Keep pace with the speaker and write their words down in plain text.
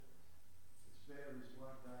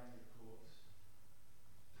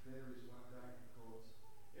better is one day in the courts.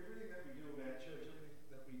 Everything that we do about church, everything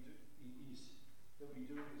that we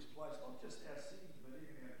do in this place, not just our singing, but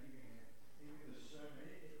even our giving, even the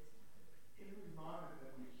sermon, every moment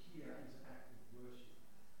that we hear is an act of worship.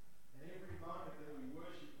 And every moment that we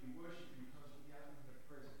worship because we are in the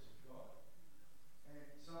presence of God. And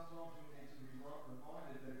sometimes we need to be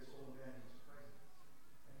reminded that it's all about His presence.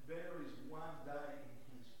 And better is one day in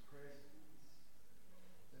His presence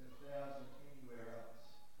than 1,000 anywhere else.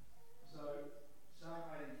 So,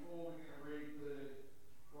 Psalm 84, we're going to read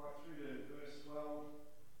right through to verse 12.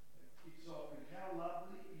 It kicks off with, how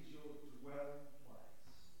lovely is your dwelling place.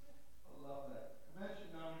 I love that.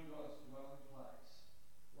 Imagine knowing God's dwelling place.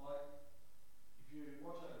 Like, if you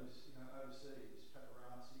watch overseas,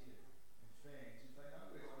 paparazzi and fans, if they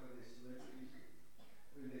know where one of their celebrities is,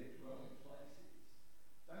 where their dwelling place is,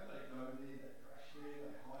 don't they go there, they crash there,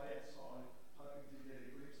 they hide outside, hoping to get a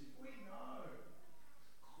glimpse? If we know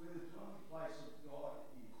where the dwelling place of God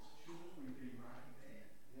is, shouldn't we be running there?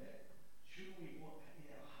 Yeah? Shouldn't we in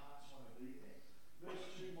our hearts want to be there? Verse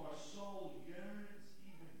 2, my soul yearns,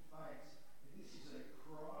 even faints. And this is a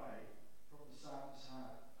cry from the psalmist's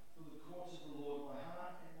heart. For the courts of the Lord, my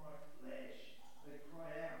heart and my flesh, they cry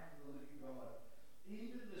out for the living God.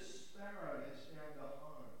 Even the sparrow has found a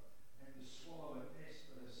home, and the swallow a nest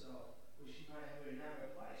for herself, where she may have her young,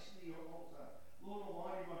 a place near your altar. Lord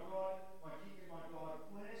Almighty, my God, my King and my God,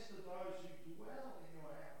 blessed are those who dwell in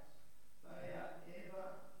your house. They are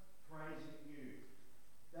ever praising you.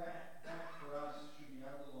 That for us should be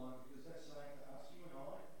underlined, because that's saying to us, you and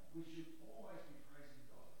I, we should always be praising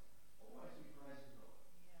God. Always be praising God.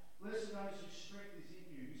 Yeah. Blessed are those whose strength is in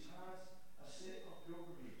you, whose hearts are set on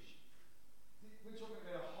pilgrimage. We're talking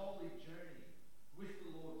about a holy journey with the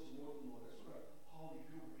Lord, toward the Lord. That's what a holy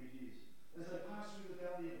pilgrimage is. As they pass through the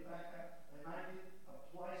valley of Baca, they make it a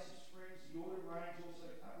place of springs. The autumn rains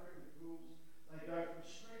also cover it with pools. They go from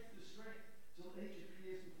strength to strength till each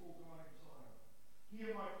appears before God in Zion. Hear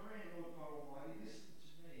my prayer, Lord God Almighty. Listen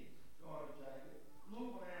to me, God of Jacob.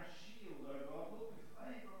 Look on our shield, O God. Look with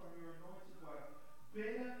favour on your anointed one.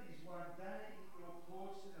 Better is one day in your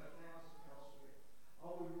courts than 1,000 elsewhere. I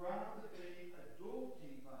would rather be a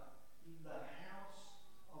doorkeeper in the house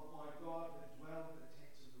of my God than dwell in the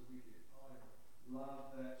tents of the wicked. I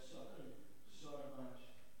love that so much.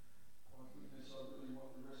 My goodness, I really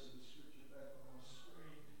want the rest of the scripture back on my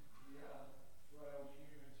screen. We are frail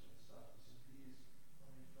humans when stuff disappears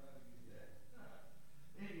from in front of you there.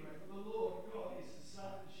 Anyway, for the Lord God is the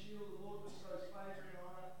sun and shield. The Lord bestows favour and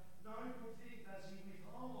honour. No good thing does He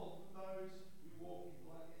withhold from those who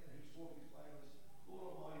whose walk is blameless.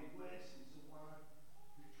 Lord Almighty, blessed is the one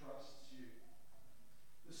who trusts you.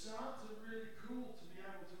 The Psalms are really cool to be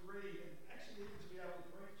able to read, and actually even to be able to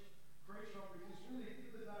preach from, because really at the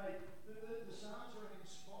end of the day, the Psalms are an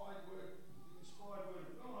inspired word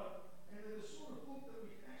of God, and they're the sort of book that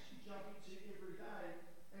we can actually jump into every day.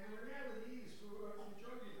 And the reality is, for a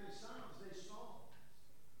majority of these Psalms, they're songs.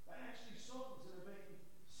 They're actually songs that are being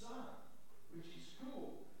sung, which is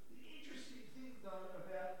cool. The interesting thing, though,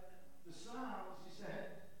 about the Psalms is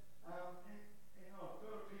that, and I've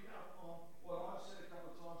got to pick up on what I've said a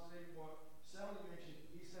couple of times, and even what Sally mentioned,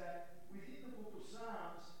 is that within the book of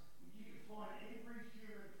Psalms, you can find every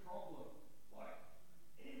human problem. Like,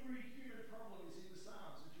 every human problem is in the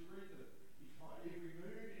Psalms as you read them. You can find every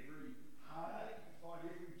mood, every heartache, you can find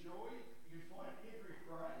every joy, you can find every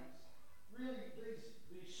praise. Really,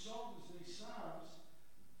 these songs, these Psalms,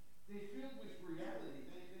 they're filled with reality.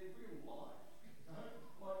 They're real life. You know?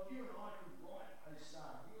 Like you and I could write a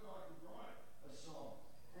psalm. You and I could write a song.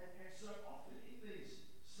 And so often in these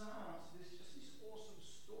Psalms, there's just this awesome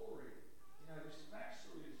story. You know, this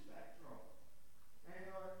backstory, this backdrop. And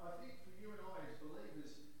I think for you and I as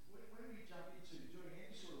believers, when we jump into doing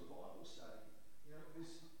any sort of Bible study, you know,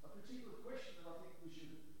 there's a particular question that I think we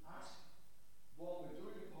should ask while we're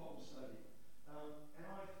doing a Bible study. And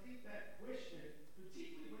I think that question,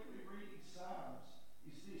 particularly when we're reading Psalms,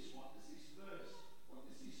 is this: what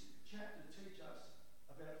does this chapter teach us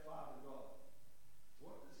about Father God?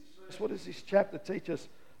 What does this chapter teach us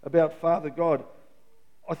about Father God?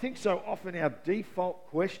 I think so often our default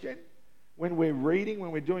question when we're reading,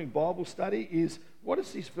 when we're doing Bible study, is, what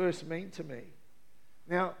does this verse mean to me?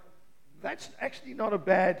 Now, that's actually not a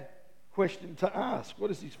bad question to ask. What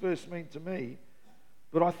does this verse mean to me?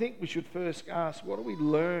 But I think we should first ask, what do we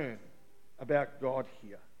learn about God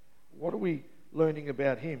here? What are we learning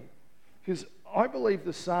about Him? Because I believe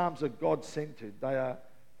the Psalms are God-centered.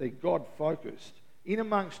 They're God-focused. In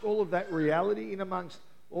amongst all of that reality, in amongst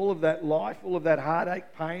all of that life, all of that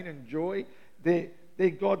heartache, pain and joy, they're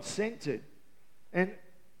God-centered. And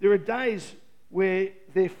there are days where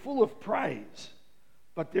they're full of praise,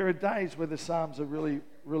 but there are days where the Psalms are really,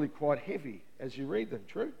 really quite heavy as you read them,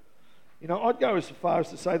 true? You know, I'd go as far as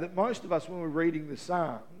to say that most of us, when we're reading the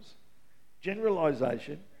Psalms,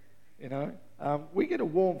 generalisation, you know, we get a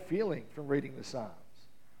warm feeling from reading the Psalms,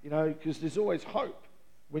 you know, because there's always hope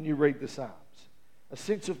when you read the Psalms, a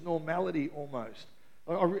sense of normality almost.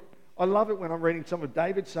 I love it when I'm reading some of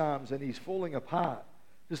David's Psalms and he's falling apart.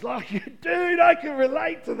 It's like, dude, I can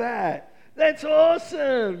relate to that. That's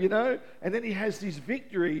awesome, you know. And then he has this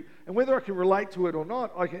victory, and whether I can relate to it or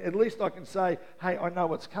not, at least I can say, hey, I know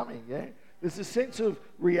what's coming, yeah. There's a sense of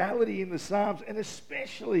reality in the Psalms, and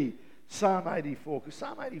especially Psalm 84, because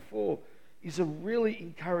Psalm 84 is a really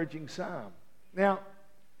encouraging psalm. Now,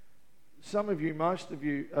 some of you, most of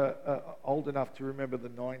you are old enough to remember the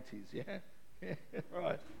 90s, yeah? Yeah,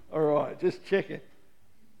 right. All right, just checking.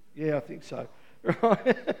 Yeah, I think so.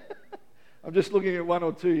 Right. I'm just looking at one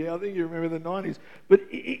or two. Yeah, I think you remember the 90s. But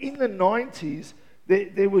in the 90s,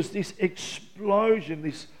 there was this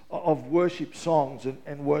explosion of worship songs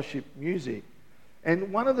and worship music.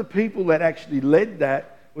 And one of the people that actually led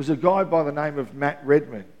that was a guy by the name of Matt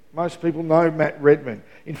Redman. Most people know Matt Redman.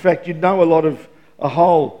 In fact, you'd know a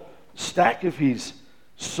whole stack of his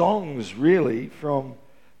songs, really, from,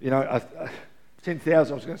 you know,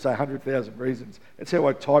 10,000, I was going to say 100,000 reasons. That's how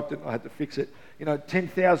I typed it, and I had to fix it. You know,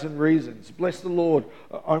 10,000 reasons. Bless the Lord,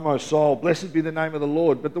 O my soul. Blessed be the name of the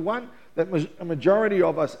Lord. But the one that a majority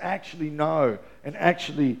of us actually know and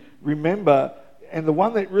actually remember, and the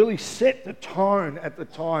one that really set the tone at the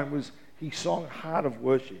time, was his song Heart of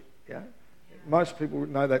Worship. Yeah? Most people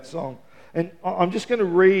would know that song. And I'm just going to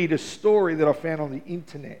read a story that I found on the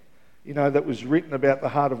internet, you know, that was written about the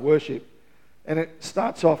heart of worship. And it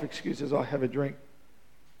starts off, excuse as I have a drink.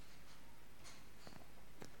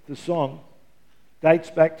 The song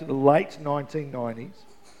dates back to the late 1990s,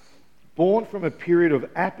 born from a period of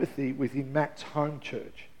apathy within Matt's home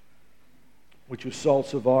church, which was sole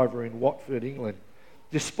survivor in Watford, England.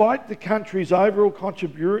 Despite the country's overall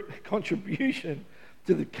contribution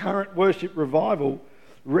to the current worship revival,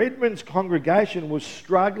 Redmond's congregation was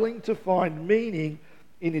struggling to find meaning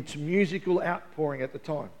in its musical outpouring at the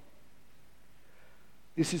time.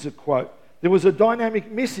 This is a quote. There was a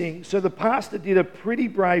dynamic missing, so the pastor did a pretty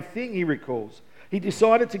brave thing, he recalls. He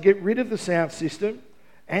decided to get rid of the sound system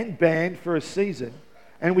and band for a season,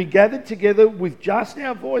 and we gathered together with just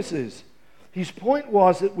our voices. His point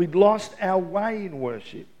was that we'd lost our way in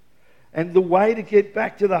worship, and the way to get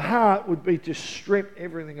back to the heart would be to strip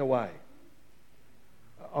everything away.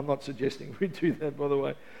 I'm not suggesting we do that, by the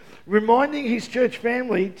way. Reminding his church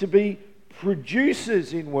family to be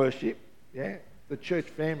producers in worship, yeah, the church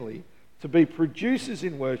family, to be producers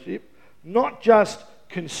in worship, not just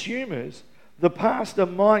consumers. The pastor,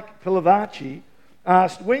 Mike Pilavachi,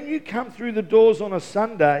 asked, when you come through the doors on a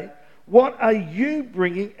Sunday, what are you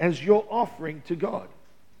bringing as your offering to God?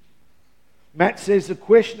 Matt says the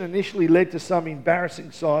question initially led to some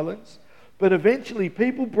embarrassing silence, but eventually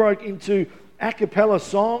people broke into a cappella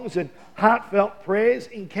songs and heartfelt prayers,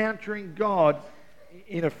 encountering God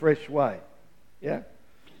in a fresh way. Yeah?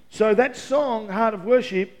 So that song, Heart of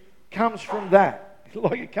Worship, comes from that.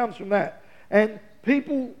 Like, it comes from that. And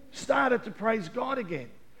people started to praise God again.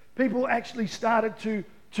 People actually started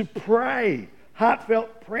to pray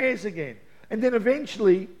heartfelt prayers again. And then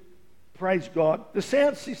eventually, praise God, the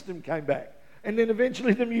sound system came back. And then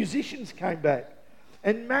eventually the musicians came back.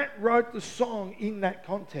 And Matt wrote the song in that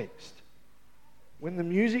context. When the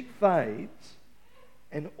music fades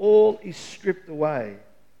and all is stripped away,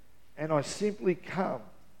 and I simply come,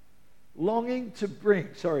 longing to bring,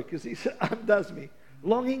 because this undoes me,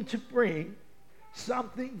 longing to bring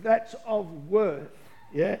something that's of worth,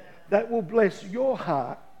 yeah, that will bless your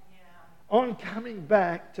heart. I'm coming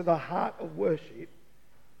back to the heart of worship,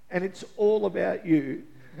 and it's all about you.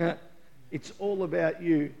 It's all about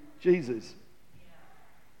you, Jesus.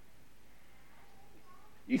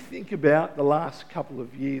 You think about the last couple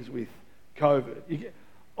of years with COVID.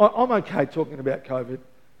 I'm okay talking about COVID.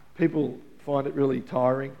 People find it really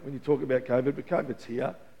tiring when you talk about COVID, but COVID's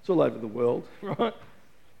here. It's all over the world, right?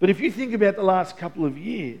 But if you think about the last couple of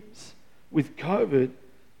years with COVID,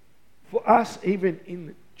 for us, even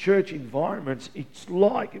in church environments, it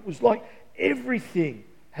was like everything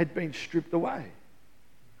had been stripped away.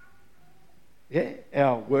 Yeah,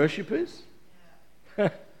 our worshippers,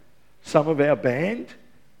 some of our band,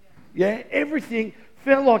 yeah, everything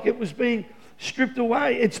felt like it was being stripped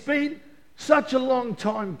away. It's been such a long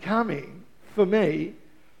time coming for me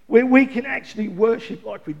where we can actually worship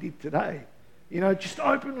like we did today. You know, just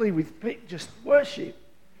openly with people, just worship,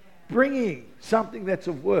 bringing something that's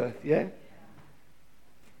of worth, yeah?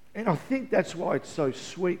 And I think that's why it's so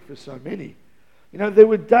sweet for so many. You know, there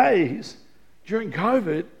were days during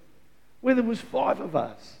COVID where there was 5 of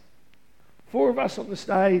us. 4 of us on the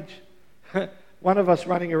stage, one of us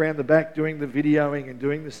running around the back doing the videoing and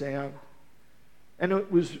doing the sound. And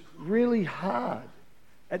it was really hard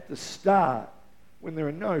at the start when there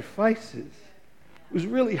are no faces. It was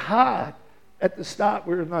really hard at the start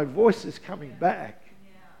where there are no voices coming back.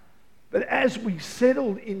 But as we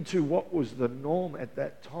settled into what was the norm at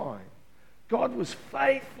that time, God was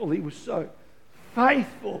faithful. He was so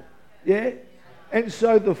faithful. Yeah? And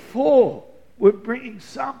so the 4 were bringing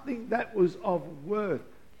something that was of worth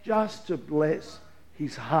just to bless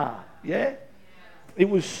his heart. Yeah? It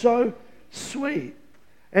was so sweet.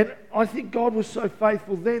 And I think God was so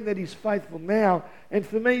faithful then that he's faithful now. And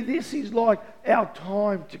for me, this is like our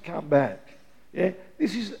time to come back. Yeah?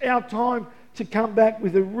 This is our time to come back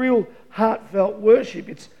with a real heartfelt worship.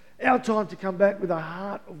 It's our time to come back with a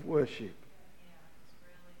heart of worship.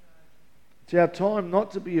 It's our time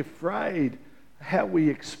not to be afraid how we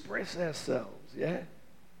express ourselves. Yeah?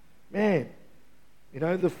 Man, you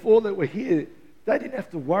know, the 4 that were here, they didn't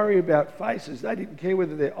have to worry about faces. They didn't care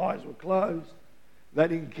whether their eyes were closed. They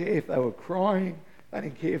didn't care if they were crying. They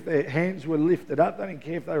didn't care if their hands were lifted up. They didn't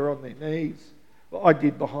care if they were on their knees. Well, I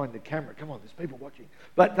did behind the camera. Come on, there's people watching.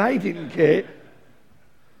 But they didn't care.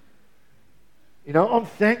 You know, I'm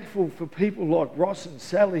thankful for people like Ross and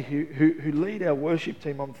Sally who lead our worship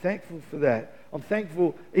team. I'm thankful for that. I'm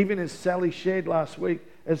thankful, even as Sally shared last week,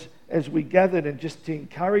 as we gathered and just to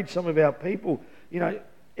encourage some of our people, you know,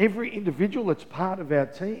 every individual that's part of our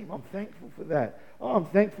team, I'm thankful for that. Oh, I'm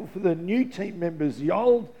thankful for the new team members, the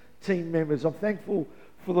old team members. I'm thankful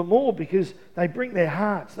for them all because they bring their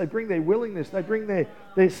hearts, they bring their willingness, they bring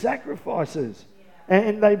their sacrifices,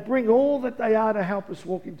 and they bring all that they are to help us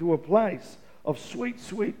walk into a place of sweet,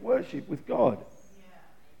 sweet worship with God.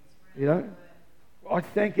 You know, I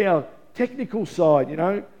thank our technical side. You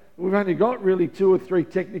know, we've only got really 2 or 3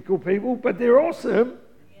 technical people, but they're awesome.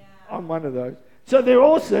 I'm one of those. So they're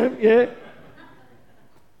awesome, yeah.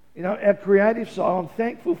 You know, our creative side, I'm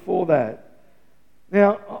thankful for that.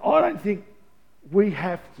 Now, I don't think we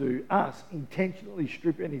have to, us, intentionally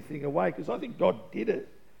strip anything away because I think God did it.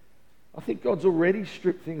 I think God's already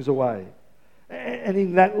stripped things away. And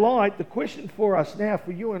in that light, the question for us now,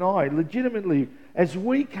 for you and I, legitimately, as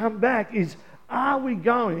we come back is, are we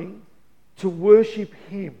going to worship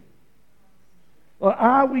him? Or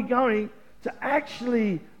are we going to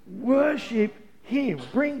actually worship him?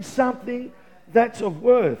 Bring something that's of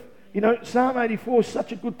worth. You know, Psalm 84 is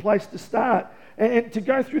such a good place to start. And to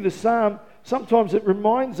go through the psalm, sometimes it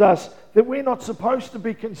reminds us that we're not supposed to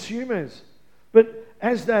be consumers. But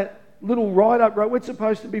as that little write-up wrote, we're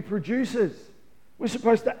supposed to be producers. We're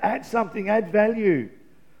supposed to add something, add value.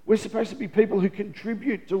 We're supposed to be people who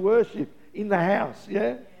contribute to worship in the house,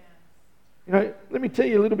 yeah? You know, let me tell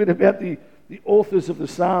you a little bit about the authors of the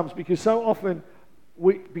Psalms, because so often,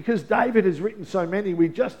 because David has written so many, we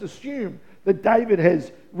just assume that David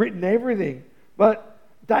has written everything. But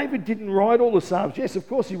David didn't write all the Psalms. Yes, of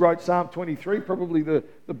course he wrote Psalm 23, probably the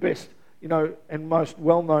best, you know, and most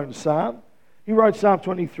well-known Psalm. He wrote Psalm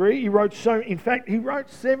 23. He wrote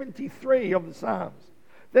 73 of the Psalms.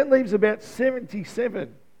 That leaves about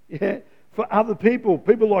 77, yeah, for other people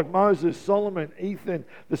like Moses, Solomon, Ethan,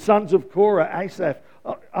 the sons of Korah, Asaph,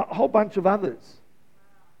 a whole bunch of others.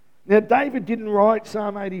 Now, David didn't write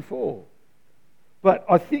Psalm 84, but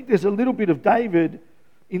I think there's a little bit of David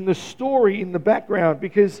in the story in the background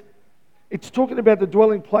because it's talking about the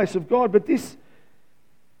dwelling place of God, but this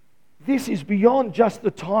is beyond just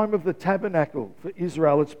the time of the tabernacle for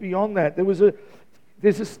Israel. It's beyond that. There was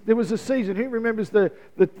a season. Who remembers the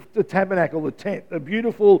tabernacle, the tent, the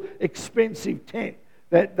beautiful, expensive tent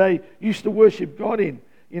that they used to worship God in?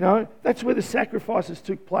 You know, that's where the sacrifices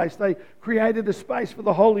took place. They created a space for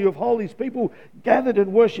the Holy of Holies. People gathered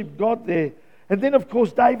and worshipped God there. And then, of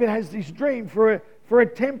course, David has this dream for a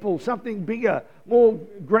temple, something bigger, more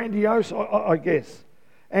grandiose, I guess.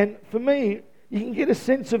 And for me, you can get a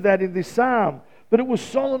sense of that in this psalm. But it was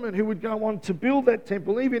Solomon who would go on to build that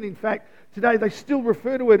temple. Even, in fact, today they still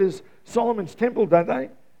refer to it as Solomon's temple, don't they?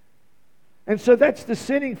 And so that's the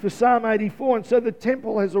setting for Psalm 84. And so the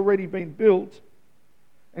temple has already been built.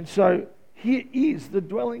 And so here is the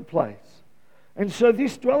dwelling place. And so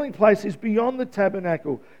this dwelling place is beyond the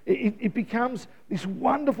tabernacle. It becomes this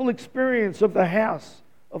wonderful experience of the house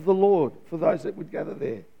of the Lord for those that would gather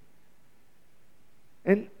there.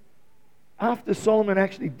 And after Solomon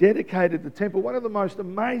actually dedicated the temple, one of the most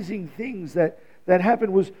amazing things that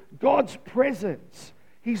happened was God's presence.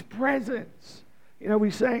 His presence. You know,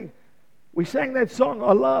 we sang We sang that song,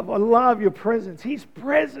 I love your presence. His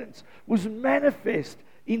presence was manifest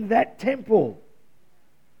in that temple.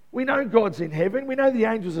 We know God's in heaven. We know the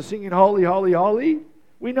angels are singing, holy, holy, holy.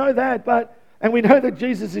 We know that, and we know that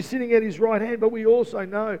Jesus is sitting at his right hand, but we also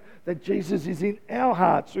know that Jesus is in our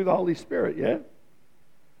hearts through the Holy Spirit, yeah?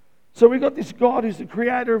 So we've got this God who's the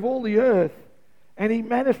creator of all the earth, and he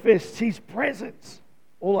manifests his presence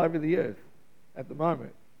all over the earth at the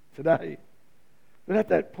moment, today. But at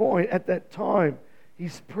that point, at that time,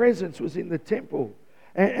 his presence was in the temple.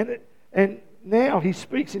 And now he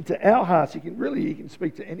speaks into our hearts. He can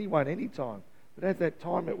speak to anyone, anytime. But at that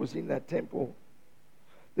time, it was in that temple.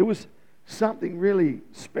 There was something really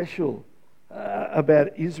special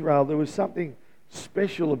about Israel. There was something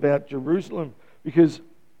special about Jerusalem, because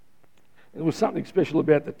there was something special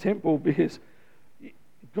about the temple, because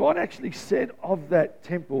God actually said of that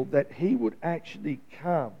temple that he would actually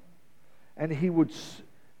come and he would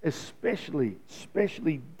especially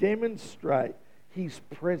demonstrate his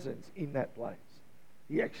presence in that place.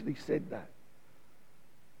 He actually said that.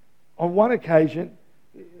 On one occasion,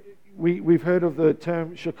 we've heard of the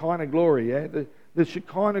term Shekinah glory. Yeah? The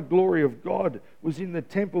Shekinah glory of God was in the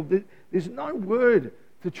temple. There's no word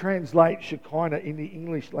to translate Shekinah in the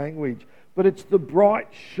English language, but it's the bright,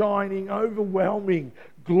 shining, overwhelming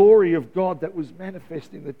glory of God that was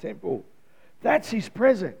manifest in the temple. That's his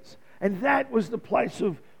presence. And that was the place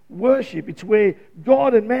of worship. It's where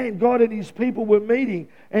God and man, God and his people were meeting.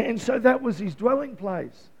 And so that was his dwelling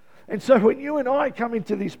place. And so when you and I come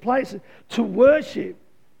into this place to worship,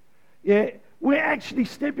 yeah, we're actually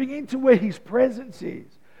stepping into where his presence is.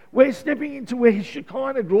 We're stepping into where his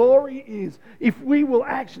Shekinah glory is, if we will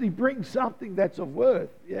actually bring something that's of worth.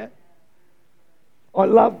 Yeah. I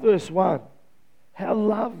love verse 1. How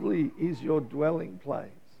lovely is your dwelling place.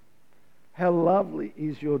 How lovely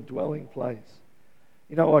is your dwelling place.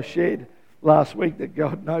 You know, I shared last week that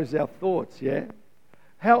God knows our thoughts, yeah?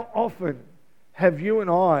 How often have you and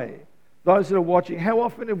I, those that are watching, how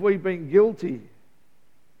often have we been guilty?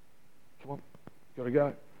 Come on, got to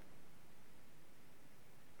go.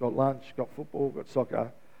 Got lunch, got football, got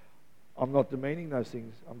soccer. I'm not demeaning those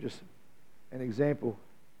things. I'm just an example.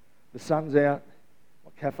 The sun's out,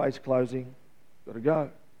 my cafe's closing, got to go.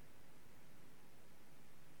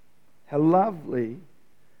 How lovely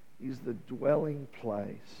is the dwelling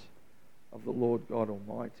place of the Lord God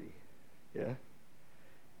Almighty. Yeah?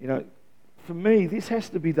 You know, for me, this has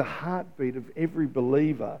to be the heartbeat of every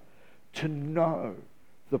believer, to know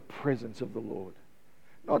the presence of the Lord.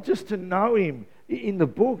 Not just to know him in the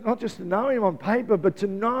book, not just to know him on paper, but to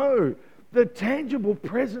know the tangible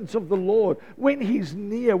presence of the Lord when he's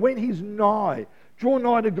near, when he's nigh. Draw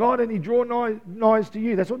nigh to God and he draw nigh to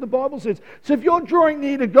you. That's what the Bible says. So if you're drawing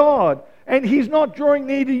near to God and he's not drawing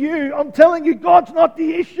near to you, I'm telling you, God's not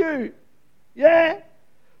the issue. Yeah?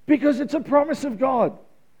 Because it's a promise of God.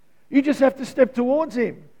 You just have to step towards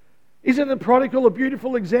him. Isn't the prodigal a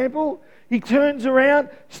beautiful example? He turns around,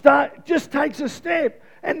 just takes a step,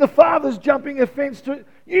 and the father's jumping a fence to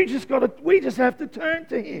it. We just have to turn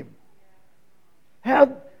to him.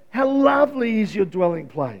 How lovely is your dwelling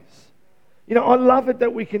place. You know, I love it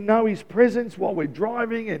that we can know his presence while we're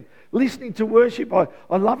driving and listening to worship. I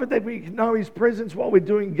love it that we can know his presence while we're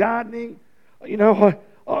doing gardening. You know,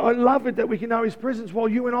 I love it that we can know his presence while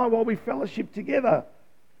we fellowship together.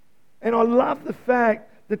 And I love the fact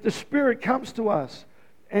that the Spirit comes to us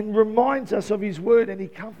and reminds us of his word, and he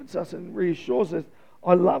comforts us and reassures us.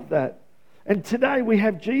 I love that. And today we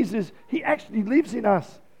have Jesus. He actually lives in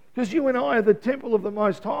us, because you and I are the temple of the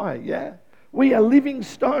Most High, yeah? We are living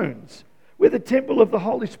stones. We're the temple of the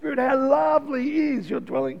Holy Spirit. How lovely is your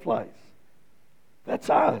dwelling place. That's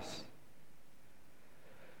us.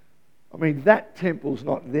 I mean, that temple's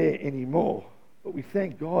not there anymore. But we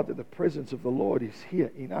thank God that the presence of the Lord is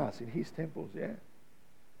here in us, in his temples, yeah?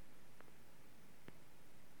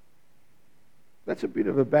 That's a bit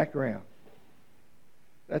of a background.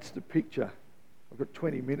 That's the picture. I've got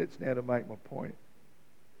 20 minutes now to make my point.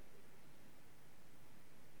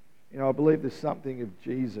 You know, I believe there's something of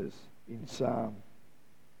Jesus in Psalm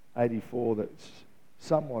 84 that's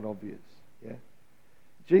somewhat obvious, yeah?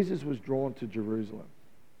 Jesus was drawn to Jerusalem.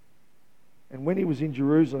 And when he was in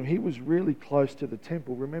Jerusalem, he was really close to the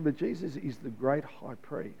temple. Remember, Jesus is the great high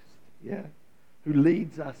priest, yeah, who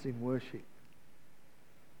leads us in worship.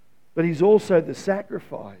 But he's also the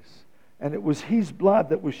sacrifice. And it was his blood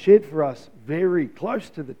that was shed for us very close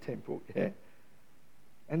to the temple, yeah?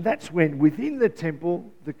 And that's when, within the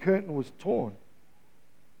temple, the curtain was torn.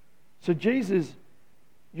 So Jesus,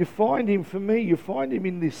 you find him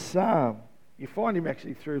in this psalm. You find him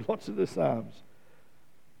actually through lots of the psalms.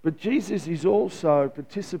 But Jesus is also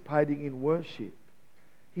participating in worship.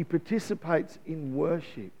 He participates in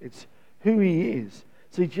worship. It's who he is.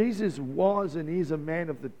 See, Jesus was and is a man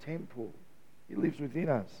of the temple. He lives within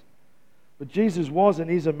us. But Jesus was and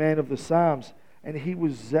is a man of the Psalms, and he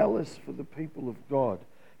was zealous for the people of God.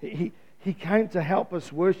 He came to help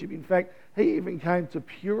us worship. In fact, he even came to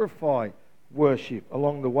purify worship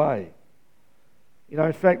along the way. You know,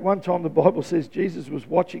 in fact, one time the Bible says Jesus was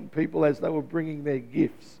watching people as they were bringing their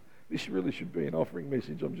gifts. This really should be an offering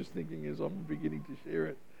message, I'm just thinking as I'm beginning to share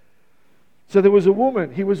it. So there was a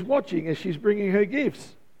woman, he was watching as she's bringing her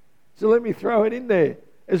gifts. So let me throw it in there.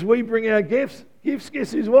 As we bring our gifts,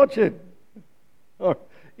 guess who's watching? Oh,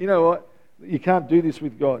 you know what? You can't do this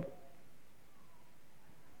with God.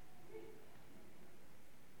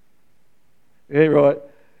 Yeah, right.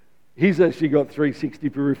 He's actually got 360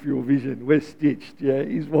 peripheral vision. We're stitched, yeah,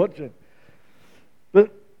 he's watching.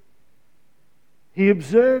 But he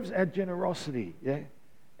observes our generosity, yeah.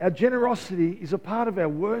 Our generosity is a part of our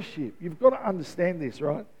worship. You've got to understand this,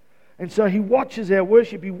 right? And so he watches our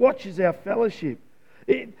worship, he watches our fellowship.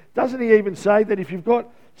 Doesn't he even say that if you've got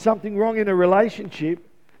something wrong in a relationship,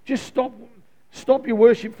 just stop your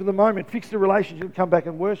worship for the moment, fix the relationship, and come back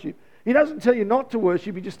and worship. He doesn't tell you not to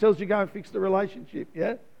worship, he just tells you go and fix the relationship,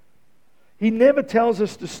 yeah? He never tells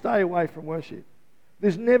us to stay away from worship.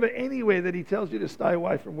 There's never anywhere that he tells you to stay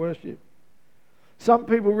away from worship. Some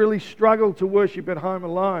people really struggle to worship at home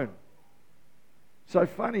alone. So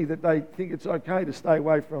funny that they think it's okay to stay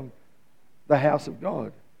away from the house of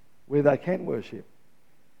God where they can worship.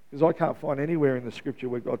 Because I can't find anywhere in the scripture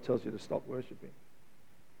where God tells you to stop worshiping.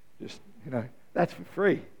 Just, that's for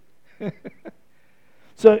free.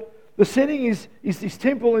 So the setting is this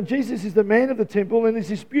temple, and Jesus is the man of the temple, and there's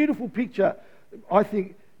this beautiful picture, I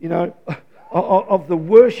think, of the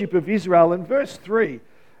worship of Israel. In verse 3,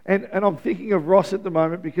 and I'm thinking of Ross at the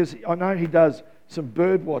moment because I know he does some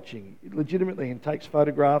bird watching legitimately and takes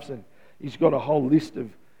photographs, and he's got a whole list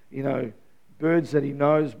of, birds that he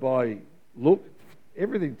knows by look.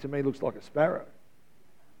 Everything to me looks like a sparrow.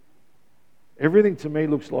 Everything to me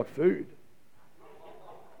looks like food.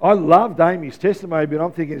 I loved Amy's testimony, but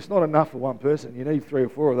I'm thinking it's not enough for one person. You need 3 or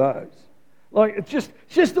 4 of those. Like, it's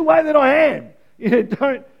just the way that I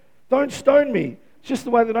am. Don't stone me. It's just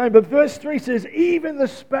the way that I am. But verse 3 says, even the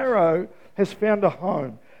sparrow has found a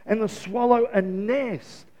home, and the swallow a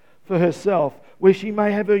nest for herself, where she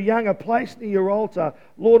may have her young, a place near your altar.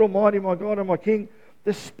 Lord Almighty, my God and my King.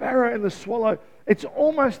 The sparrow and the swallow, it's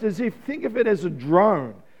almost as if, think of it as a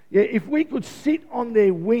drone. Yeah, if we could sit on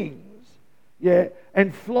their wings, yeah,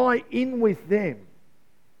 and fly in with them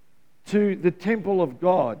to the temple of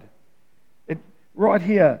God. Right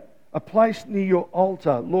here, a place near your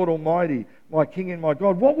altar, Lord Almighty, my King and my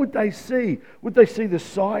God. What would they see? Would they see the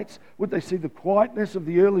sights? Would they see the quietness of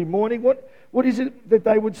the early morning? What is it that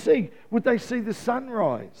they would see? Would they see the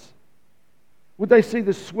sunrise? Would they see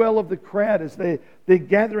the swell of the crowd as they're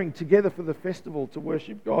gathering together for the festival to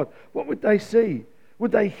worship God? What would they see?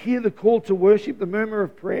 Would they hear the call to worship, the murmur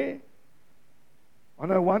of prayer? I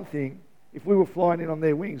know one thing, if we were flying in on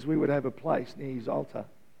their wings, we would have a place near his altar.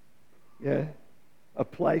 Yeah, a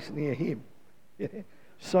place near him. Yeah,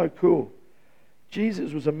 so cool.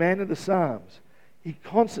 Jesus was a man of the Psalms. He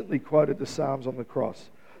constantly quoted the Psalms on the cross.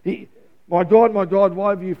 My God, why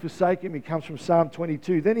have you forsaken me? Comes from Psalm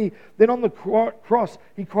 22. Then on the cross,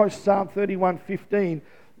 he quotes Psalm 31:15.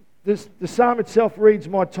 The psalm itself reads,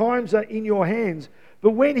 my times are in your hands.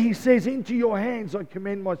 But when he says, into your hands I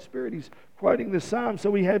commend my spirit, he's quoting the psalm. So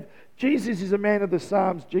we have, Jesus is a man of the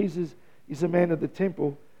Psalms. Jesus is a man of the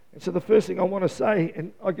temple. And so the first thing I want to say,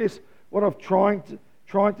 and I guess what I'm trying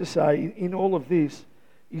to say in all of this,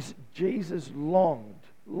 is Jesus longed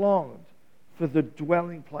for the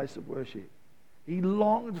dwelling place of worship. He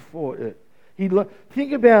longed for it.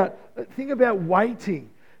 Think about waiting,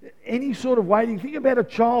 any sort of waiting. Think about a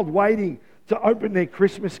child waiting to open their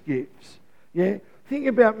Christmas gifts. Yeah. Think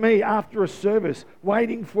about me after a service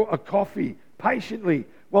waiting for a coffee patiently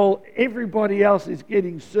while everybody else is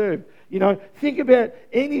getting served. Think about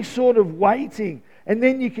any sort of waiting. And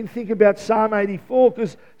then you can think about Psalm 84,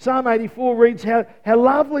 because Psalm 84 reads, how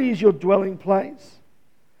lovely is your dwelling place.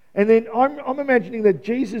 And then I'm imagining that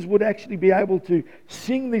Jesus would actually be able to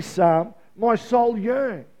sing this psalm. My soul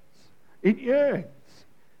yearns. It yearns.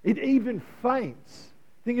 It even faints.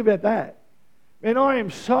 Think about that. And I am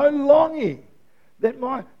so longing that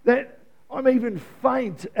I'm even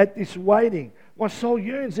faint at this waiting. My soul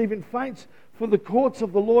yearns, even faints for the courts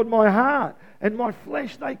of the Lord. My heart and my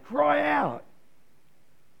flesh, they cry out.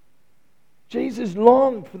 Jesus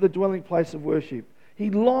longed for the dwelling place of worship.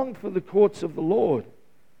 He longed for the courts of the Lord.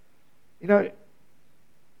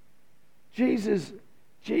 Jesus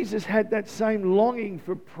had that same longing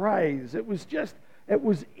for praise. It was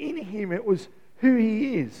in him. It was who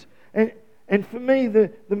he is. And for me,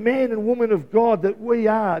 the man and woman of God that we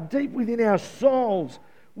are, deep within our souls,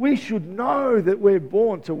 we should know that we're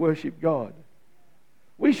born to worship God.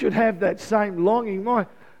 We should have that same longing.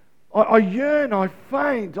 I yearn, I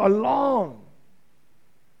faint, I long.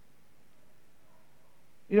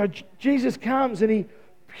 Jesus comes and he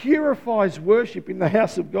purifies worship in the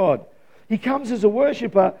house of God. He comes as a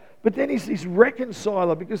worshipper, but then he's this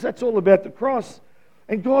reconciler, because that's all about the cross.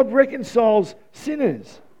 And God reconciles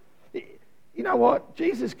sinners. You know what?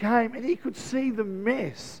 Jesus came and he could see the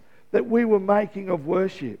mess that we were making of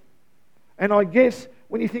worship. And I guess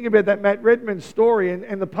when you think about that Matt Redman story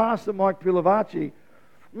and the pastor Mike Pilavachi,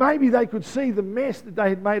 maybe they could see the mess that they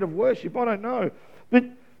had made of worship. I don't know. But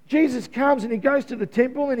Jesus comes and he goes to the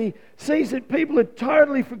temple and he sees that people had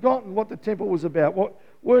totally forgotten what the temple was about, what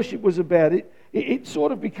worship was about. It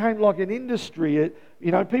sort of became like an industry.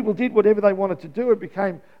 People did whatever they wanted to do. It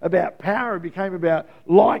became about power. It became about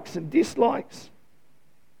likes and dislikes.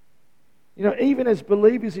 Even as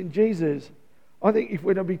believers in Jesus, I think if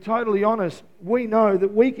we're to be totally honest, we know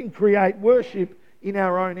that we can create worship in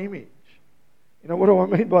our own image. What do I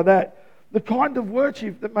mean by that? The kind of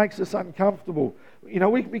worship that makes us uncomfortable. We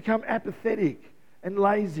can become apathetic and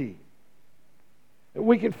lazy.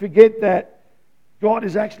 We can forget that God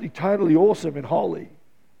is actually totally awesome and holy.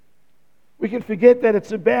 We can forget that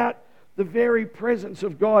it's about the very presence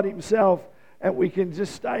of God himself, and we can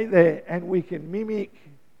just stay there and we can mimic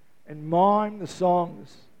and mime the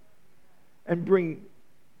songs and bring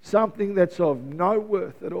something that's of no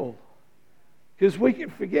worth at all. Because we can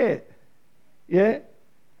forget. Yeah?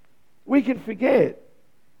 We can forget.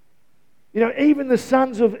 Even the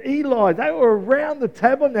sons of Eli, they were around the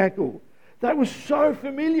tabernacle. They were so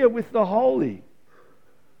familiar with the holy.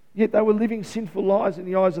 Yet they were living sinful lives in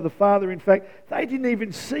the eyes of the Father. In fact, they didn't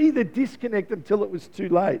even see the disconnect until it was too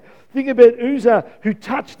late. Think about Uzzah, who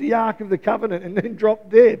touched the Ark of the Covenant and then dropped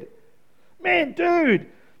dead. Man, dude,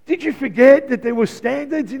 did you forget that there were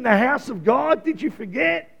standards in the house of God? Did you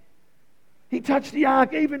forget? He touched the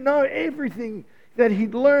Ark even though everything that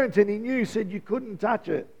he'd learnt and he knew said you couldn't touch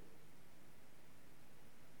it.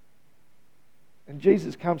 And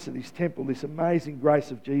Jesus comes to this temple, this amazing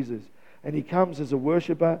grace of Jesus. And he comes as a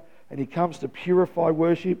worshipper, and he comes to purify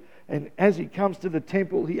worship. And as he comes to the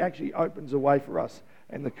temple, he actually opens a way for us,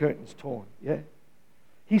 and the curtain's torn. Yeah?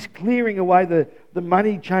 He's clearing away the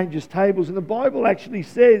money changers' tables. And the Bible actually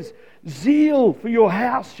says, zeal for your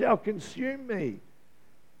house shall consume me.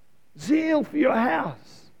 Zeal for your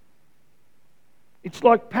house. It's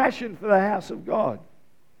like passion for the house of God.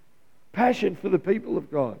 Passion for the people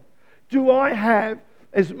of God. Do I have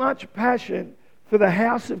as much passion for the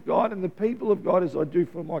house of God and the people of God as I do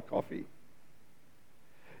for my coffee?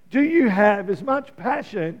 Do you have as much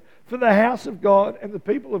passion for the house of God and the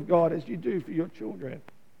people of God as you do for your children?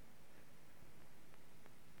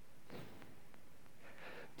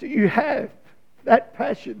 Do you have that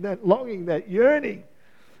passion, that longing, that yearning?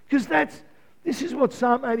 Because this is what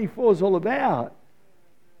Psalm 84 is all about.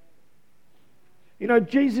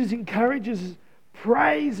 Jesus encourages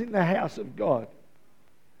praise in the house of God.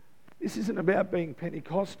 This isn't about being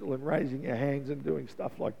Pentecostal and raising your hands and doing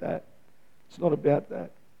stuff like that. It's not about that.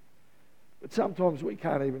 But sometimes we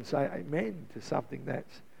can't even say amen to something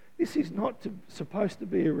this is not supposed to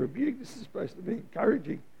be a rebuke. This is supposed to be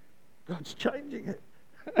encouraging. God's changing it.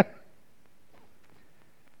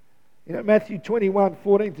 Matthew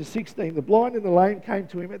 21:14-16, the blind and the lame came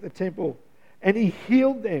to him at the temple and he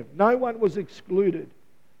healed them. No one was excluded.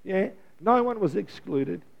 Yeah? No one was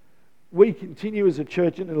excluded. We continue as a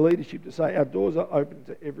church and a leadership to say our doors are open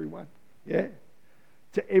to everyone. Yeah?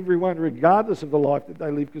 To everyone, regardless of the life that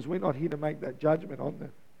they live, because we're not here to make that judgment on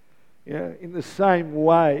them. Yeah? In the same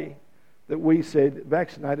way that we said,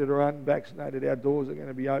 vaccinated or unvaccinated, our doors are going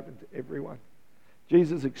to be open to everyone.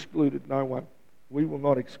 Jesus excluded no one. We will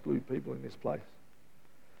not exclude people in this place.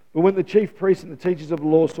 But when the chief priests and the teachers of the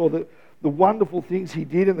law saw the wonderful things he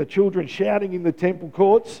did and the children shouting in the temple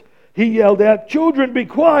courts, he yelled out, "Children, be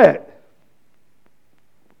quiet!"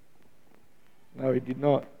 No, he did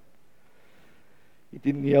not. He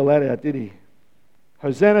didn't yell that out, did he?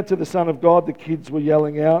 Hosanna to the Son of God, the kids were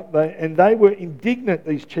yelling out. They were indignant,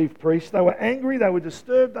 these chief priests. They were angry, they were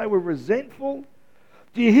disturbed, they were resentful.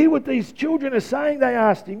 "Do you hear what these children are saying?" they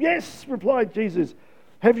asked him. "Yes," replied Jesus.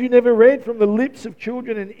 "Have you never read from the lips of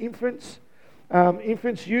children and infants?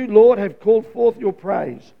 Infants, you, Lord, have called forth your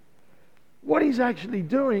praise." What he's actually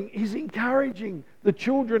doing is encouraging the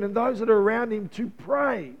children and those that are around him to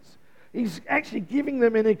praise. He's actually giving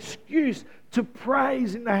them an excuse to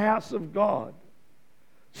praise in the house of God.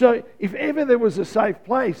 So if ever there was a safe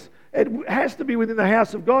place, it has to be within the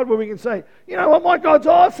house of God where we can say, you know what, my God's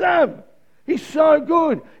awesome. He's so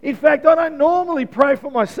good. In fact, I don't normally pray for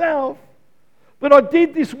myself, but I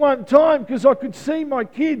did this one time because I could see my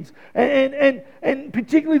kids and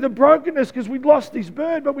particularly the brokenness because we'd lost this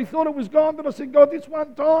bird, but we thought it was gone. But I said, God, this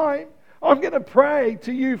one time, I'm going to pray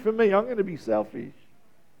to you for me. I'm going to be selfish.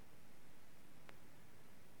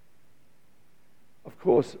 Of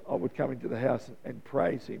course, I would come into the house and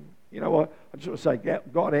praise him. You know what? I just want to say,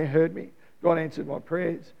 God heard me. God answered my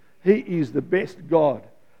prayers. He is the best God.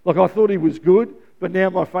 Like I thought he was good, but now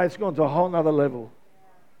my faith's gone to a whole nother level.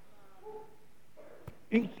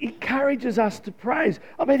 He encourages us to praise.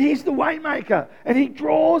 I mean, he's the way maker, and he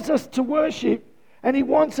draws us to worship, and he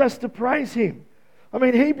wants us to praise him. I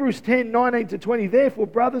mean, Hebrews 10:19-20, therefore,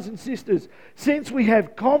 brothers and sisters, since we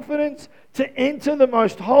have confidence to enter the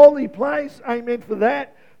most holy place, amen for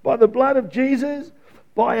that, by the blood of Jesus,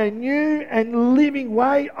 by a new and living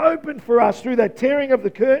way opened for us through that tearing of the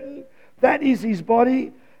curtain, that is his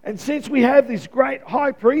body. And since we have this great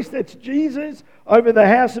high priest, that's Jesus, over the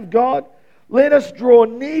house of God, let us draw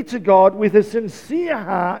near to God with a sincere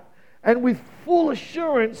heart and with full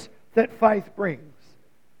assurance that faith brings.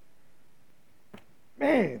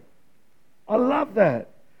 Man, I love that.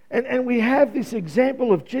 And we have this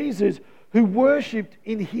example of Jesus who worshipped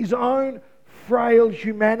in his own frail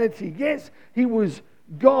humanity. Yes, he was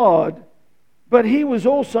God, but he was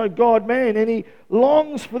also God-man, and he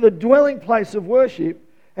longs for the dwelling place of worship,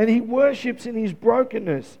 and he worships in his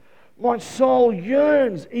brokenness. My soul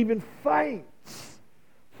yearns, even faints,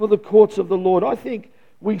 for the courts of the Lord. I think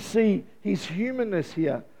we see his humanness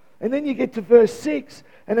here. And then you get to verse 6,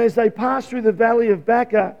 and as they pass through the valley of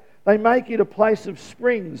Baca, they make it a place of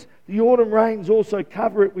springs. The autumn rains also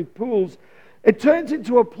cover it with pools. It turns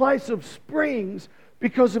into a place of springs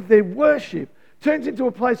because of their worship. It turns into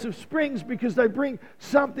a place of springs because they bring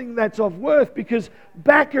something that's of worth. Because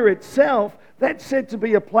Baca itself, that's said to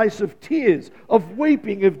be a place of tears, of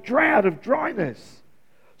weeping, of drought, of dryness.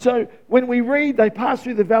 So when we read they pass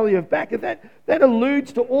through the valley of Baca, that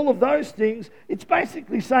alludes to all of those things. It's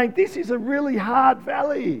basically saying this is a really hard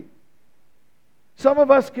valley. Some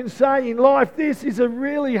of us can say in life, this is a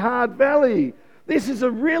really hard valley. This is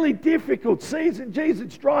a really difficult season. Jeez,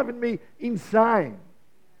 it's driving me insane.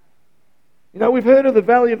 You know, we've heard of the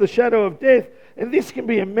valley of the shadow of death, and this can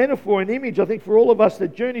be a metaphor, an image, I think, for all of us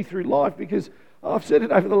that journey through life, because I've said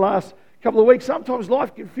it over the last couple of weeks, sometimes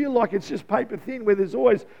life can feel like it's just paper thin, where there's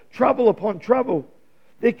always trouble upon trouble.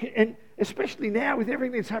 And especially now with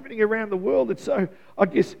everything that's happening around the world, it's so, I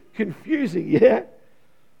guess, confusing, yeah?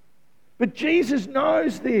 But Jesus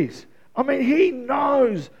knows this. I mean, he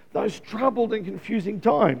knows those troubled and confusing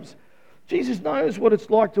times. Jesus knows what it's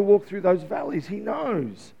like to walk through those valleys. He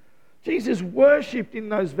knows. Jesus worshipped in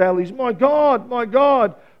those valleys. My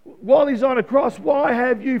God, while he's on a cross, why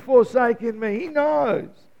have you forsaken me? He knows.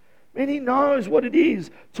 And he knows what it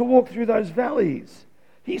is to walk through those valleys.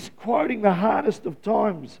 He's quoting the hardest of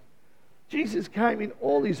times. Jesus came in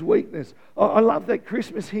all his weakness. I love that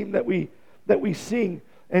Christmas hymn that we sing.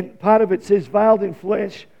 And part of it says, veiled in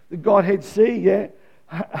flesh, the Godhead see, yeah?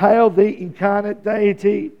 Hail thee, incarnate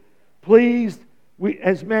deity, pleased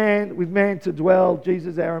as man, with man to dwell,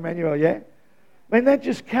 Jesus our Emmanuel, yeah? Man, that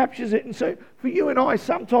just captures it. And so for you and I,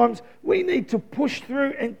 sometimes we need to push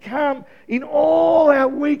through and come in all our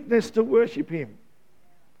weakness to worship him.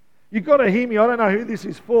 You've got to hear me. I don't know who this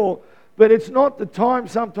is for, but it's not the time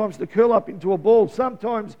sometimes to curl up into a ball.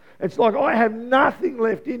 Sometimes it's like I have nothing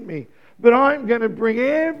left in me, but I'm going to bring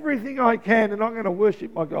everything I can and I'm going to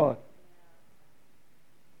worship my God.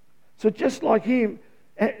 So just like him,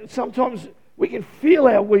 sometimes we can feel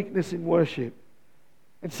our weakness in worship.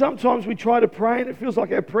 And sometimes we try to pray and it feels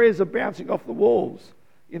like our prayers are bouncing off the walls.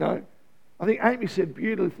 You know, I think Amy said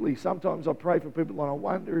beautifully, sometimes I pray for people and I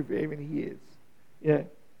wonder if he even hears. Yeah.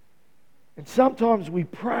 And sometimes we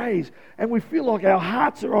praise and we feel like our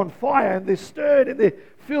hearts are on fire and they're stirred and they're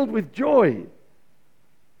filled with joy.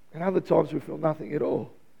 And other times we feel nothing at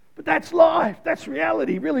all. But that's life. That's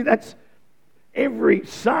reality. Really, that's every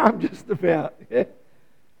psalm just about. Yeah.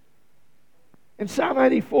 And Psalm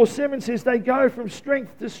 84:7 says they go from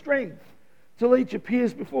strength to strength till each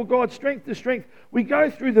appears before God. Strength to strength. We go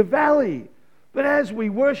through the valley. But as we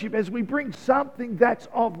worship, as we bring something that's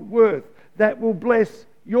of worth, that will bless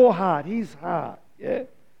your heart, his heart, yeah?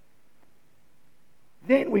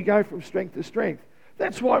 Then we go from strength to strength.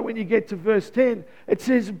 That's why when you get to verse 10, it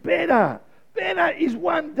says better. Better is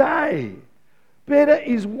one day. Better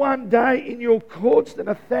is one day in your courts than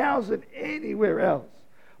 1,000 anywhere else.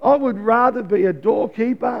 I would rather be a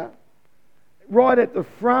doorkeeper right at the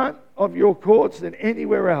front of your courts than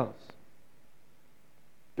anywhere else.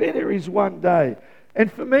 Better is one day.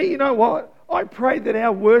 And for me, you know what? I pray that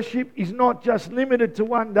our worship is not just limited to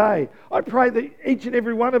one day. I pray that each and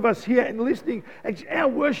every one of us here and listening, our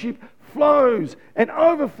worship flows and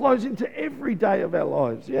overflows into every day of our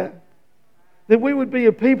lives, yeah? That we would be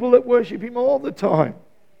a people that worship Him all the time.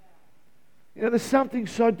 You know, there's something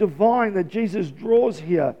so divine that Jesus draws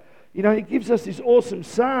here. You know, He gives us this awesome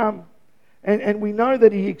psalm, and we know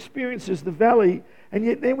that He experiences the valley, and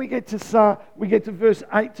yet then we get to verse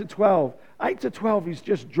 8 to 12. 8 to 12 is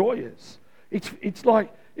just joyous. It's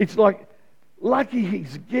like lucky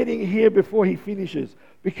He's getting here before He finishes,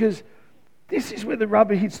 because this is where the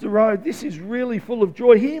rubber hits the road. This is really full of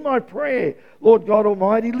joy. Hear my prayer, Lord God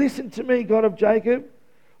Almighty. Listen to me, God of Jacob.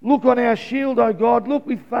 Look on our shield, O God. Look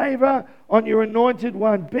with favour on your anointed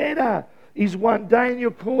one. Better is one day in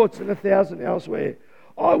your courts than 1,000 elsewhere.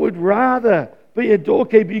 I would rather be a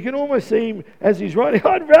doorkeeper. You can almost see him as he's writing.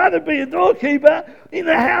 I'd rather be a doorkeeper in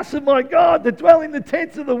the house of my God than dwell in the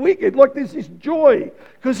tents of the wicked. Like there's this joy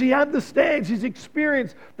because he understands, he's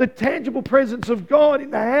experienced the tangible presence of God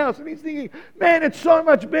in the house. And he's thinking, man, it's so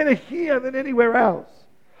much better here than anywhere else.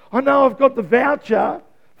 I know I've got the voucher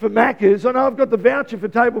for Macca's. I know I've got the voucher for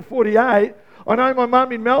Table 48. I know my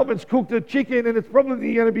mum in Melbourne's cooked a chicken and it's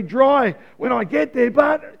probably going to be dry when I get there.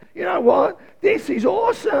 But you know what? This is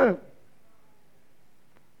awesome.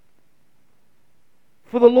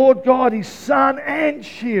 For the Lord God is sun and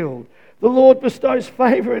shield. The Lord bestows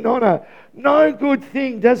favour and honour. No good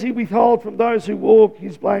thing does He withhold from those who walk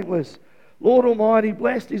His blameless. Lord Almighty,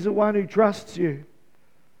 blessed is the one who trusts You.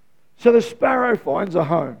 So the sparrow finds a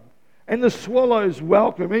home, and the swallows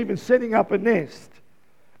welcome, even setting up a nest.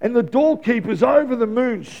 And the doorkeeper's over the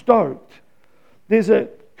moon stoked. There's a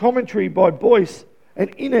commentary by Boyce, and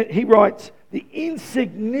in it he writes, the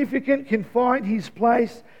insignificant can find his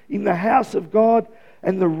place in the house of God,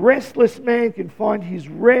 and the restless man can find his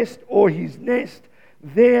rest or his nest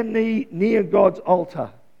there near God's altar.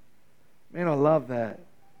 Man, I love that.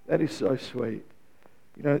 That is so sweet.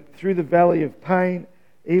 You know, through the valley of pain,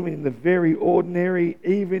 even in the very ordinary,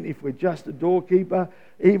 even if we're just a doorkeeper,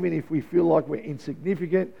 even if we feel like we're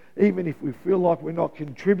insignificant, even if we feel like we're not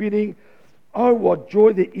contributing, oh, what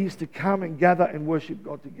joy there is to come and gather and worship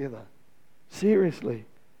God together. Seriously.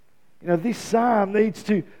 You know, this psalm needs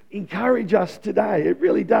to encourage us today. It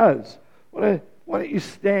really does. Why don't you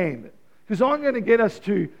stand? Because I'm going to get us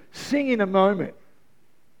to sing in a moment.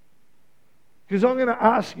 Because I'm going to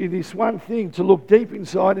ask you this one thing to look deep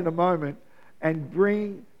inside in a moment and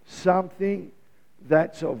bring something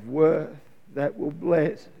that's of worth, that will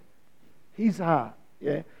bless His heart.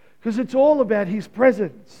 Yeah? Because it's all about His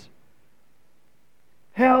presence.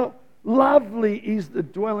 How lovely is the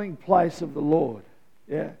dwelling place of the Lord.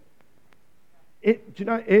 Yeah. Do you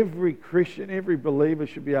know, every Christian, every believer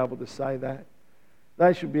should be able to say that.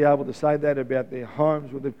 They should be able to say that about their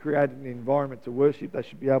homes where they've created an environment to worship. They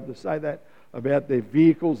should be able to say that about their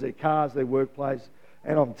vehicles, their cars, their workplace.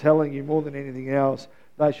 And I'm telling you, more than anything else,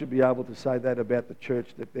 they should be able to say that about the church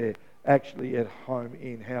that they're actually at home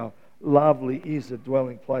in. How lovely is the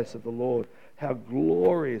dwelling place of the Lord. How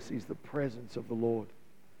glorious is the presence of the Lord.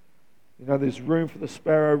 You know, there's room for the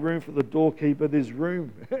sparrow, room for the doorkeeper. There's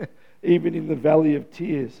room even in the valley of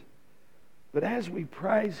tears. But as we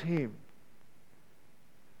praise Him,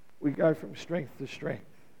 we go from strength to strength.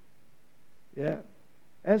 Yeah?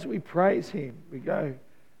 As we praise Him, we go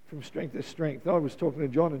from strength to strength. I was talking to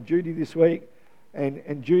John and Judy this week,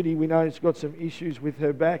 and Judy, we know, has got some issues with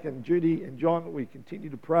her back, and Judy and John, we continue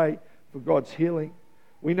to pray for God's healing.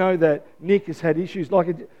 We know that Nick has had issues.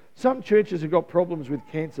 Some churches have got problems with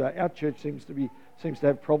cancer. Our church seems to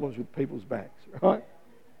have problems with people's backs, right?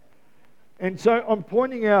 And so I'm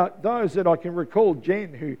pointing out those that I can recall.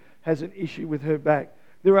 Jen, who has an issue with her back.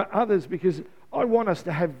 There are others, because I want us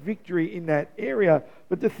to have victory in that area.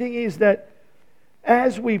 But the thing is that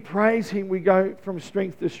as we praise Him, we go from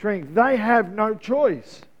strength to strength. They have no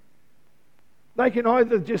choice. They can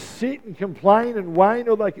either just sit and complain and whine,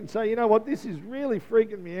 or they can say, you know what, this is really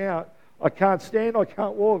freaking me out. I can't stand, I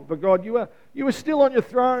can't walk. But God, you are still on your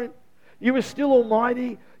throne. You are still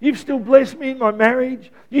almighty. You've still blessed me in my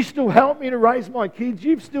marriage. You still helped me to raise my kids.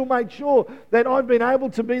 You've still made sure that I've been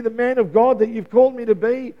able to be the man of God that You've called me to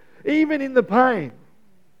be, even in the pain.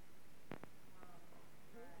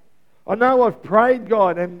 I know I've prayed,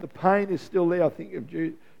 God, and the pain is still there. I think of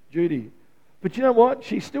Judy. But you know what?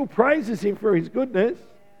 She still praises Him for His goodness.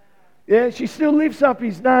 Yeah, she still lifts up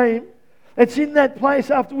His name. It's in that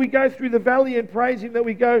place after we go through the valley and praise Him that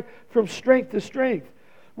we go from strength to strength.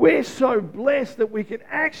 We're so blessed that we can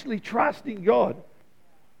actually trust in God.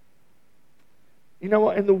 You know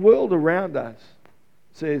what? And the world around us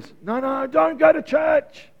says, no, don't go to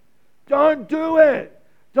church. Don't do it.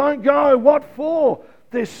 Don't go. What for?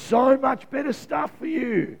 There's so much better stuff for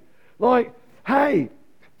you. Like, hey,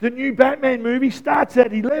 the new Batman movie starts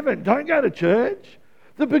at 11. Don't go to church.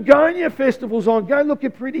 The Begonia Festival's on. Go look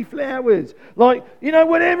at pretty flowers. Like,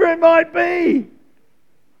 whatever it might be.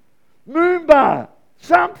 Moomba.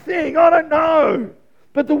 Something. I don't know.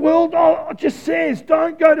 But the world just says,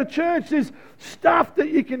 don't go to church. There's stuff that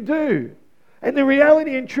you can do. And the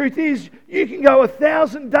reality and truth is, you can go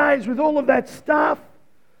 1,000 days with all of that stuff,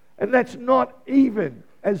 and that's not even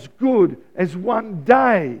as good as one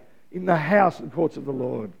day in the house and courts of the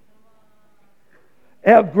Lord.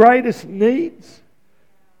 Our greatest needs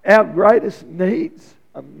are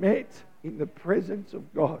met in the presence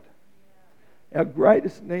of God. Our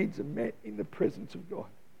greatest needs are met in the presence of God.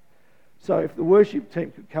 So if the worship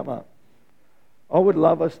team could come up, I would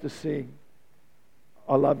love us to sing,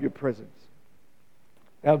 I Love Your Presence.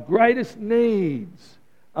 Our greatest needs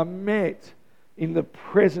are met in the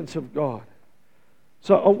presence of God.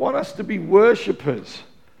 So I want us to be worshippers.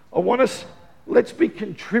 Let's be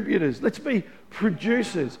contributors. Let's be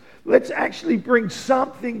producers. Let's actually bring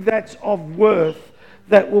something that's of worth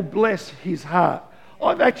that will bless His heart.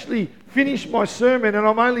 I've actually finished my sermon and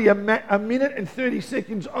I'm only a minute and 30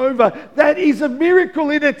 seconds over. That is a miracle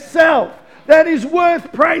in itself. That is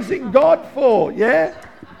worth praising God for, yeah?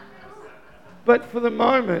 But for the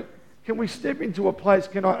moment, can we step into a place?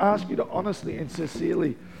 Can I ask you to honestly and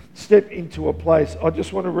sincerely step into a place? I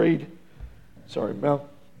just want to read, sorry Mel,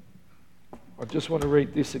 I just want to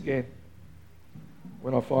read this again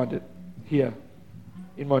when I find it here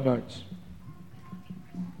in my notes.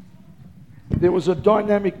 There was a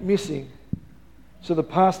dynamic missing, so the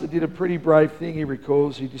pastor did a pretty brave thing, he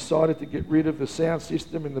recalls. He decided to get rid of the sound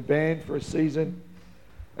system and the band for a season,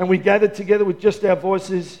 and we gathered together with just our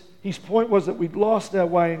voices. His point was that we'd lost our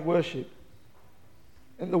way in worship,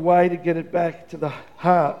 and the way to get it back to the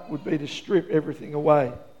heart would be to strip everything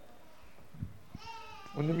away.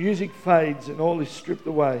 When the music fades and all is stripped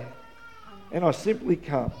away, and I simply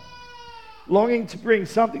come, longing to bring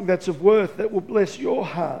something that's of worth that will bless your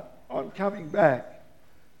heart, I'm coming back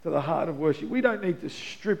to the heart of worship. We don't need to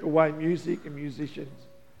strip away music and musicians,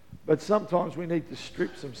 but sometimes we need to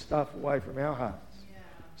strip some stuff away from our hearts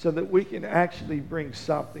so that we can actually bring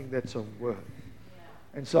something that's of worth.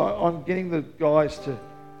 And so I'm getting the guys to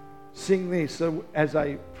sing this as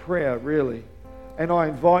a prayer, really. And I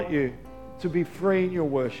invite you to be free in your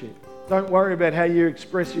worship. Don't worry about how you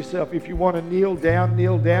express yourself. If you want to kneel down,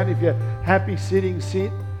 kneel down. If you're happy sitting, sit.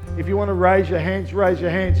 If you want to raise your hands, raise your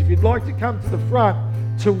hands. If you'd like to come to the front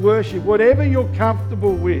to worship, whatever you're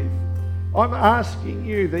comfortable with, I'm asking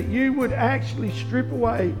you that you would actually strip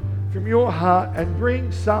away from your heart and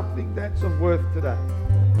bring something that's of worth today.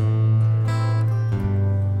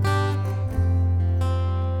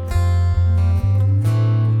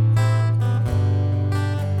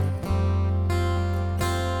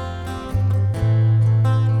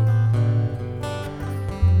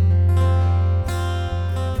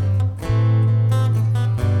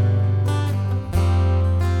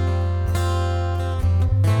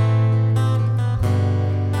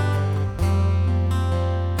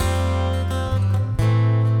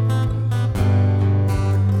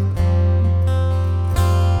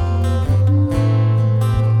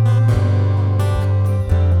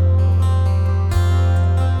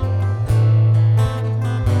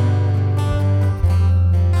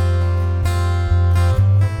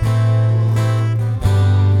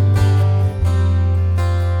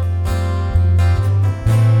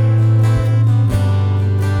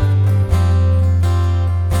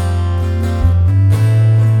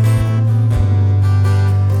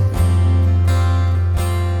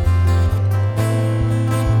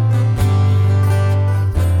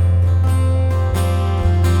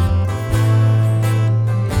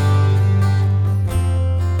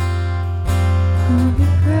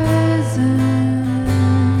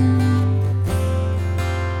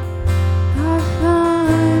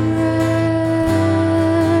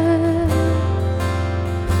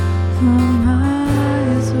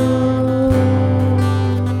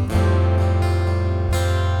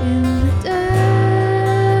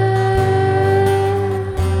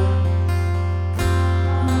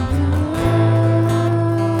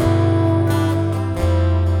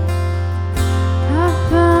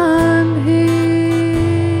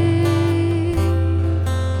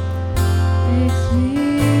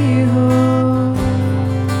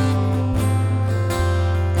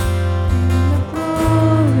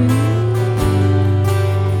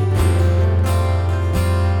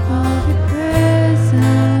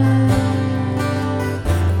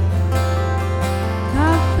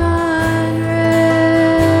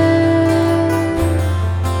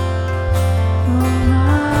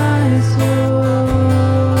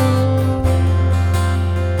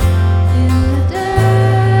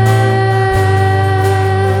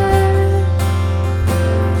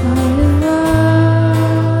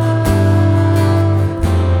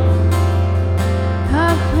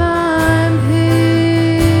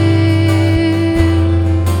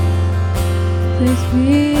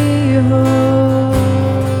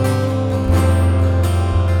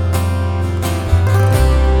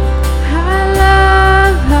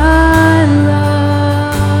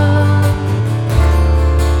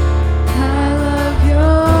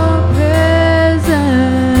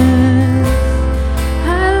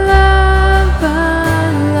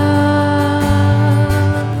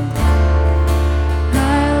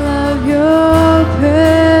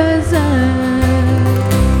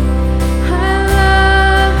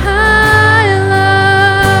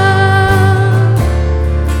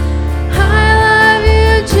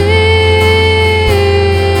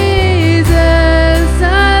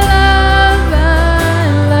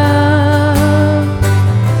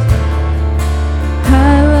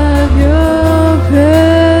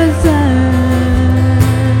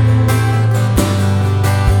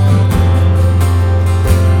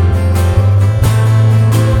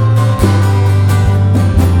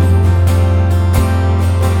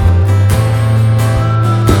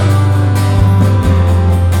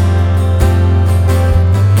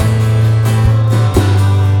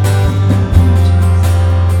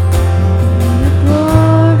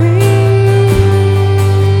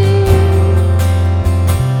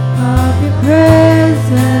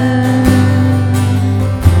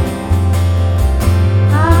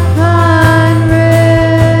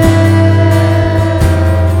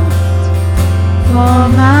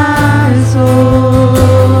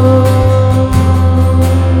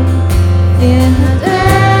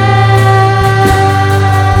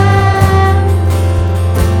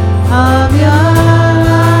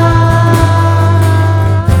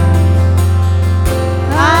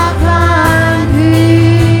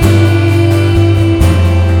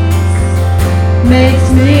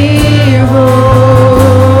 makes me whole.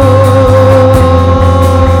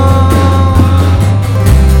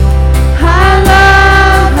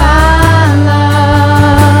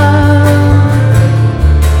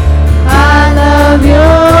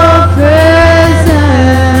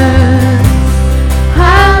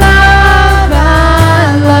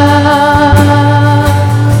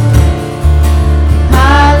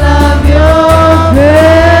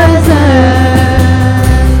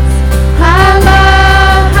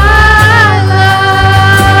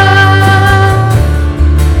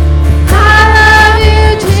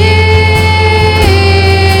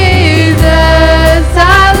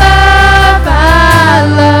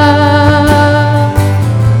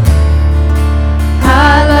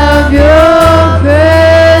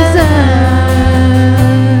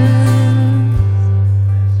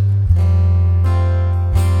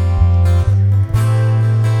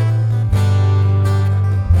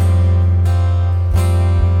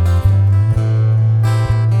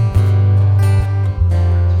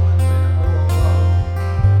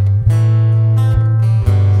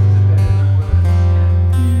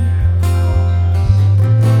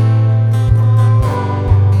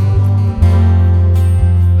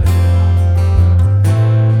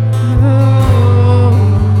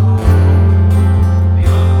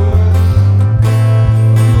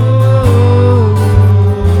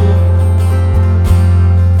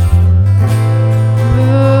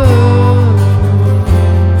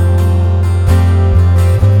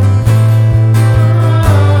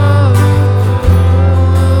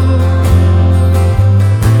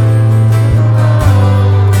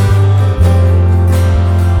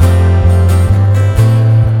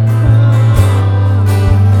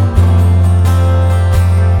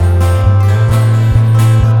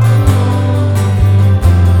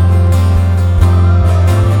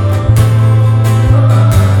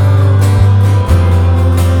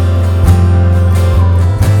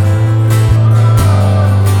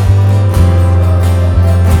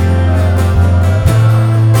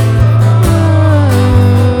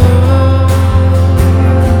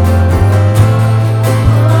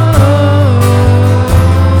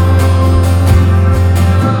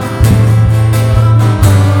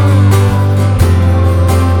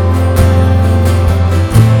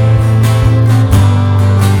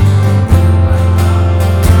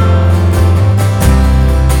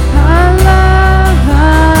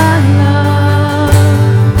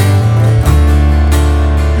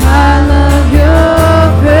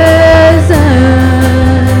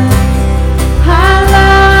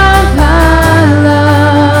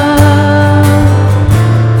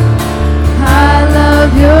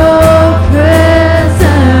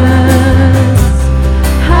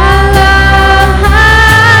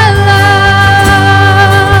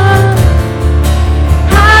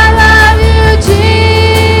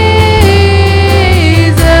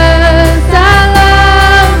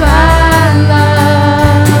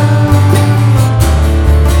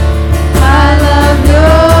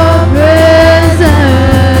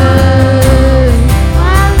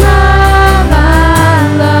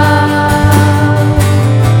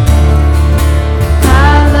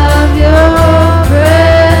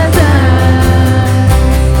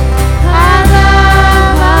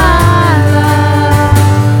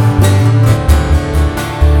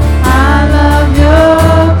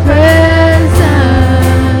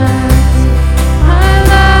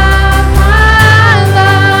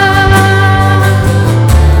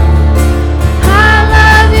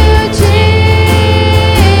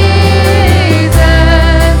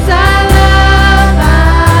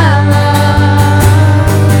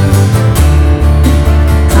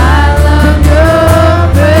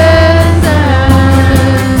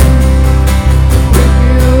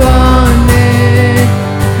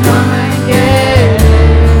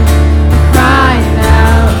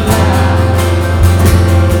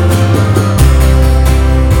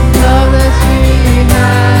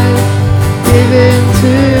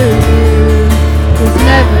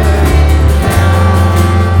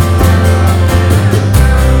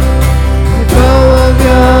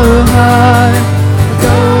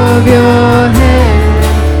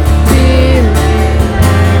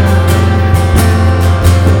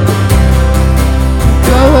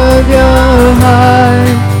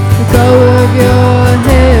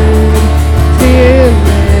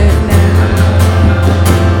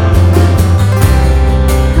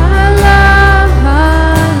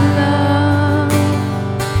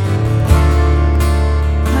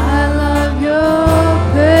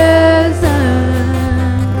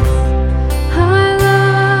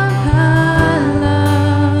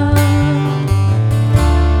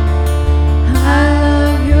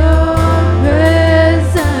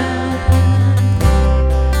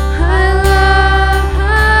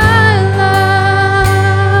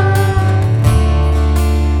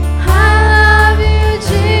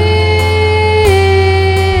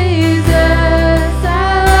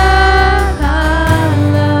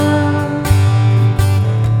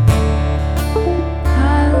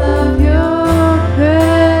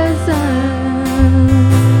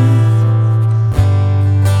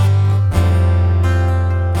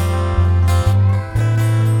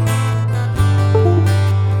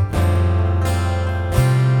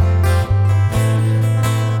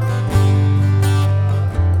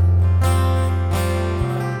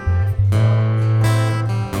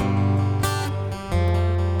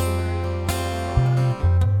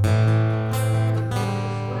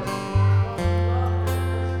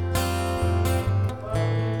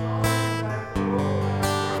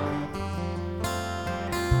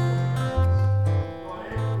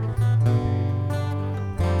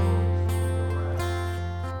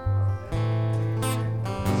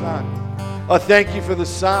 I thank you for the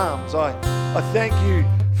Psalms. I thank you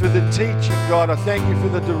for the teaching, God. I thank you for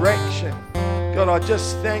the direction. God, I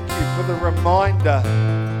just thank you for the reminder,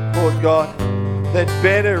 Lord God, that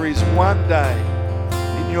better is one day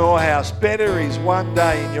in your house. Better is one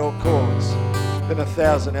day in your cause than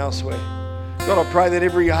 1,000 elsewhere. God, I pray that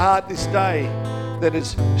every heart this day that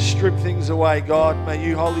has stripped things away, God, may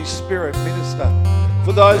you, Holy Spirit, minister.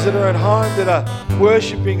 For those that are at home that are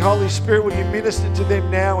worshiping, Holy Spirit, will you minister to them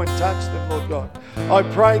now and touch them, Lord God? I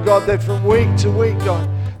pray, God, that from week to week, God,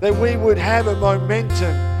 that we would have a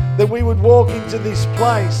momentum, that we would walk into this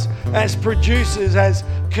place as producers, as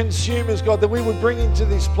consumers, God, that we would bring into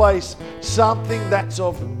this place something that's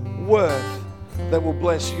of worth that will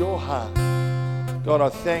bless your heart. God, I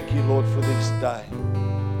thank you, Lord, for this day.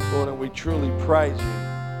 Lord, and we truly praise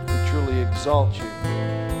you. We truly exalt you.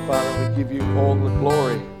 Father, we give you all the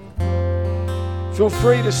glory. Feel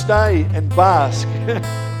free to stay and bask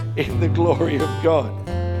in the glory of God.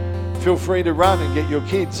 Feel free to run and get your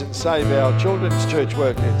kids and save our children's church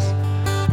workers.